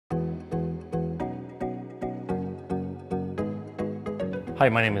Hi,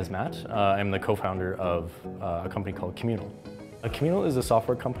 my name is Matt. I'm the co-founder of a company called Communal. Communal is a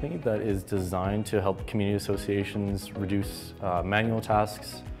software company that is designed to help community associations reduce manual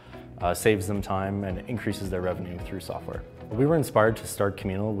tasks, saves them time, and increases their revenue through software. We were inspired to start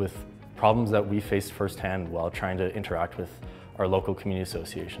Communal with problems that we faced firsthand while trying to interact with our local community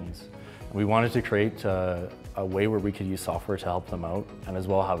associations. We wanted to create a way where we could use software to help them out and as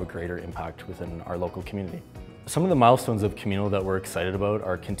well have a greater impact within our local community. Some of the milestones of Communal that we're excited about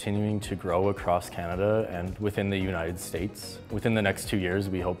are continuing to grow across Canada and within the United States. Within the next 2 years,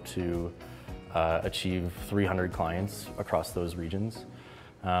 we hope to achieve 300 clients across those regions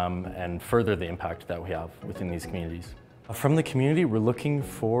and further the impact that we have within these communities. From the community, we're looking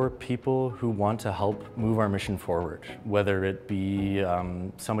for people who want to help move our mission forward, whether it be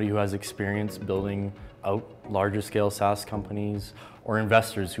somebody who has experience building out larger scale SaaS companies or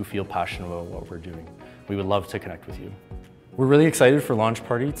investors who feel passionate about what we're doing. We would love to connect with you. We're really excited for Launch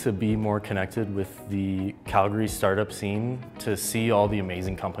Party to be more connected with the Calgary startup scene, to see all the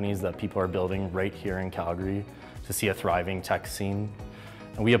amazing companies that people are building right here in Calgary, to see a thriving tech scene.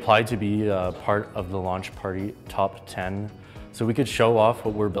 And we applied to be part of the Launch Party Top 10 so we could show off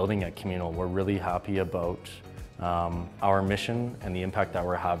what we're building at Communal. We're really happy about our mission and the impact that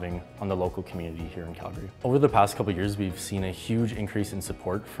we're having on the local community here in Calgary. Over the past couple of years, we've seen a huge increase in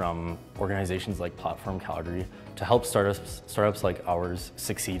support from organizations like Platform Calgary to help startups like ours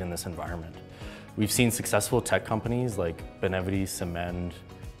succeed in this environment. We've seen successful tech companies like Benevity, Cement,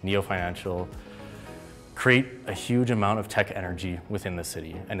 Neo Financial create a huge amount of tech energy within the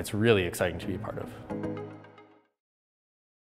city, and it's really exciting to be a part of.